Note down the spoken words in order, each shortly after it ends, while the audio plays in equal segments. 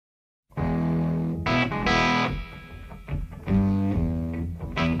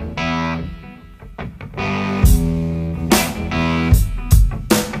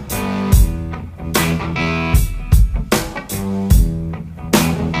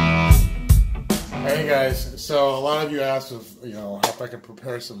Hey guys, so a lot of you asked if how I can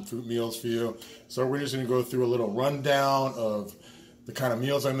prepare some food meals for you. So we're just going to go through a little rundown of the kind of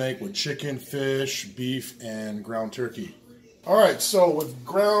meals I make with chicken, fish, beef, and ground turkey. All right, so with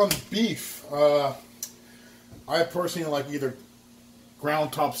ground beef, I personally like either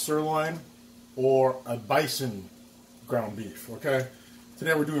ground top sirloin or a bison ground beef. Okay,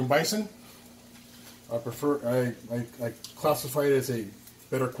 today we're doing bison. I classify it as a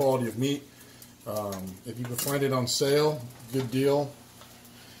better quality of meat. If you can find it on sale, good deal.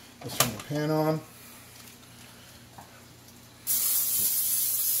 Let's turn the pan on.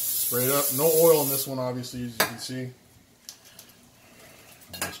 Spray it up. No oil in this one, obviously, as you can see.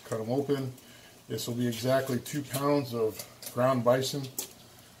 Just cut them open. This will be exactly 2 pounds of ground bison.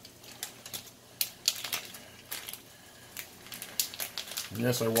 And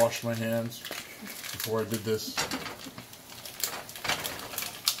yes, I washed my hands before I did this.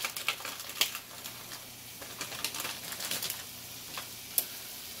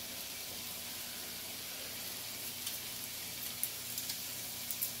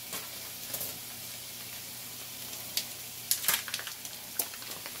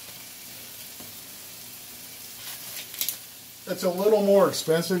 It's a little more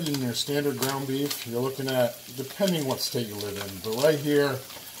expensive than your standard ground beef. You're looking at, depending what state you live in, but right here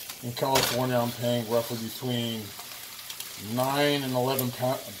in California, I'm paying roughly between $9 and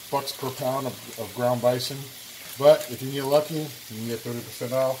 $11 bucks per pound of ground bison. But if you get lucky, you can get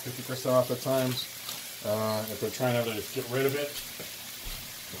 30% off, 50% off at times. If they're trying to get rid of it.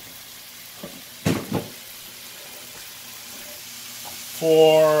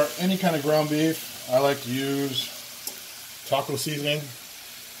 For any kind of ground beef, I like to use taco seasoning.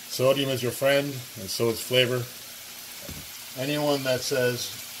 Sodium is your friend, and so is flavor. Anyone that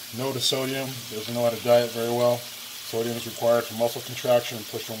says no to sodium doesn't know how to diet very well. Sodium is required for muscle contraction and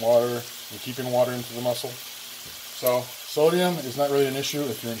pushing water and keeping water into the muscle. So sodium is not really an issue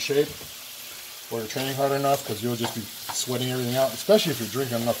if you're in shape or you're training hard enough, because you'll just be sweating everything out, especially if you're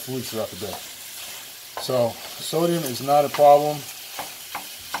drinking enough fluids throughout the day. So sodium is not a problem.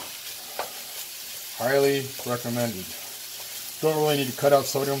 Highly recommended. Don't really need to cut out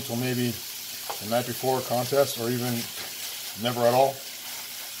sodium until maybe the night before a contest, or even never at all.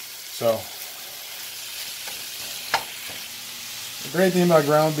 So, the great thing about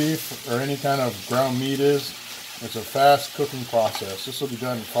ground beef or any kind of ground meat is it's a fast cooking process. This will be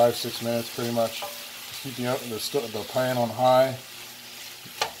done in 5-6 minutes pretty much. Just keep the pan on high.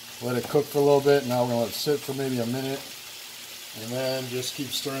 Let it cook for a little bit. Now we're going to let it sit for maybe a minute. And then just keep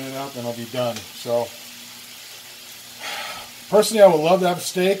stirring it up and it'll be done. So, personally, I would love to have a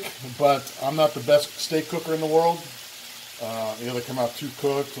steak, but I'm not the best steak cooker in the world. They either come out too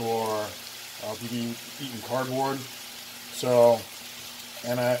cooked, or I'll be eating cardboard. So,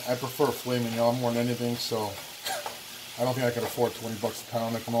 and I prefer filet mignon more than anything, so I don't think I can afford 20 bucks a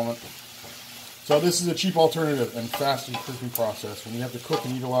pound at the moment. So this is a cheap alternative and fast and cooking process. When you have to cook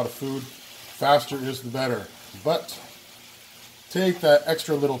and eat a lot of food, faster is the better. But take that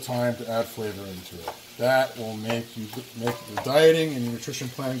extra little time to add flavor into it. That will make your dieting and your nutrition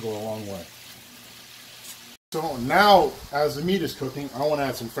plan go a long way. So now, as the meat is cooking, I want to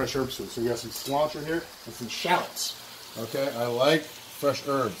add some fresh herbs to it. So we got some cilantro here and some shallots. Okay, I like fresh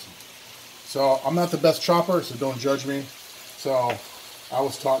herbs. So I'm not the best chopper, so don't judge me. So I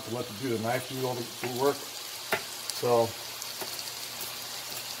was taught to let the knife do all the work. So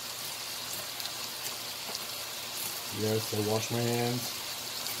yes, I wash my hands.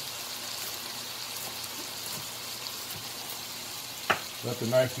 Let the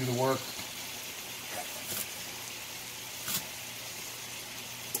knife do the work.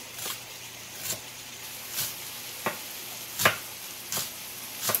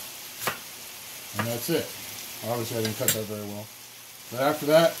 And that's it. Obviously I didn't cut that very well. But after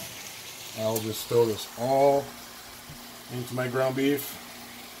that, I'll just throw this all into my ground beef.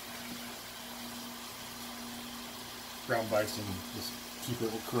 Ground bison, just keep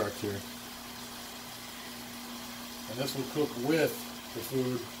it correct here. And this will cook with the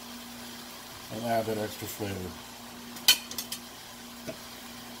food and add that extra flavor.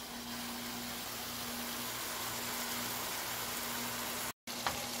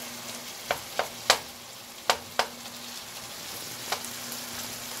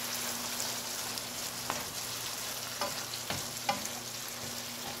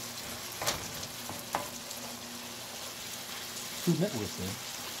 Food Network thing.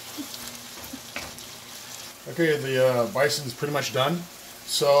 Okay, the bison is pretty much done.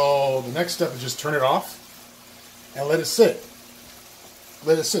 So the next step is just turn it off and let it sit.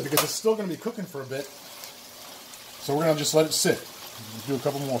 Let it sit because it's still going to be cooking for a bit. So we're going to just let it sit. do a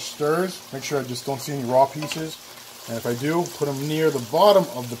couple more stirs. Make sure I just don't see any raw pieces. And if I do, put them near the bottom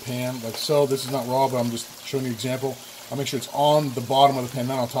of the pan, like so. This is not raw, but I'm just showing you an example. I'll make sure it's on the bottom of the pan,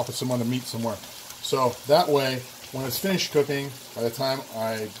 not on top of some other meat somewhere. So that way, when it's finished cooking, by the time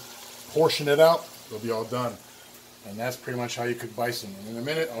I portion it out, it'll be all done. And that's pretty much how you cook bison. And in a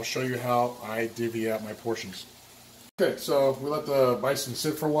minute, I'll show you how I divvy out my portions. Okay, so we let the bison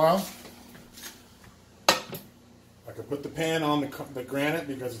sit for a while. I can put the pan on the granite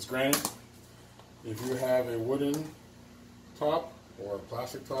because it's granite. If you have a wooden top or a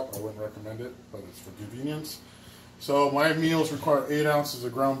plastic top, I wouldn't recommend it, but it's for convenience. So my meals require 8 ounces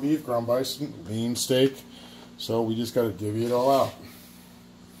of ground beef, ground bison, lean steak. So we just got to divvy it all out.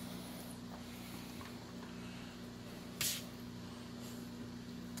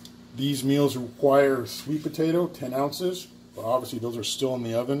 These meals require sweet potato, 10 ounces, but obviously those are still in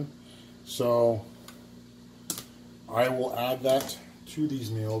the oven. So I will add that to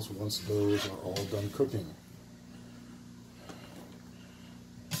these meals once those are all done cooking.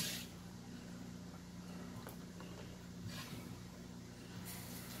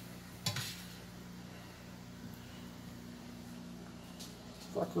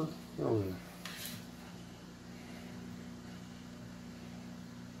 Fucker, get over there.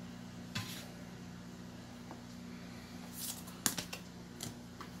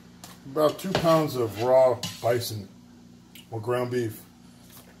 About 2 pounds of raw bison or ground beef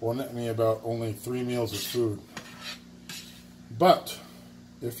will net me about only 3 meals of food. But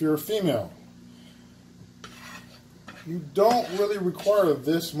if you're a female, you don't really require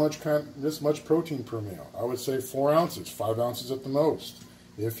this much protein per meal. I would say 4 ounces, 5 ounces at the most.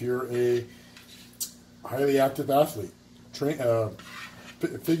 If you're a highly active athlete, figure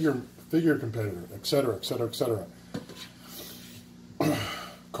competitor, etc., etc., etc.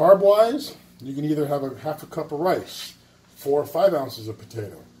 Carb-wise, you can either have a half a cup of rice, 4 or 5 ounces of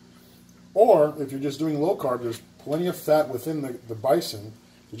potato. Or, if you're just doing low carb, there's plenty of fat within the bison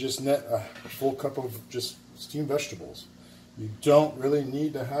to just net a full cup of just steamed vegetables. You don't really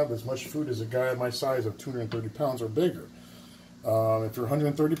need to have as much food as a guy my size of 230 pounds or bigger. If you're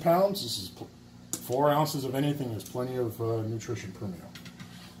 130 pounds, this is 4 ounces of anything is plenty of nutrition per meal.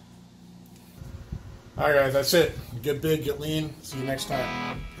 Alright guys, that's it. Get big, get lean. See you next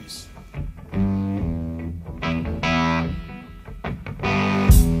time.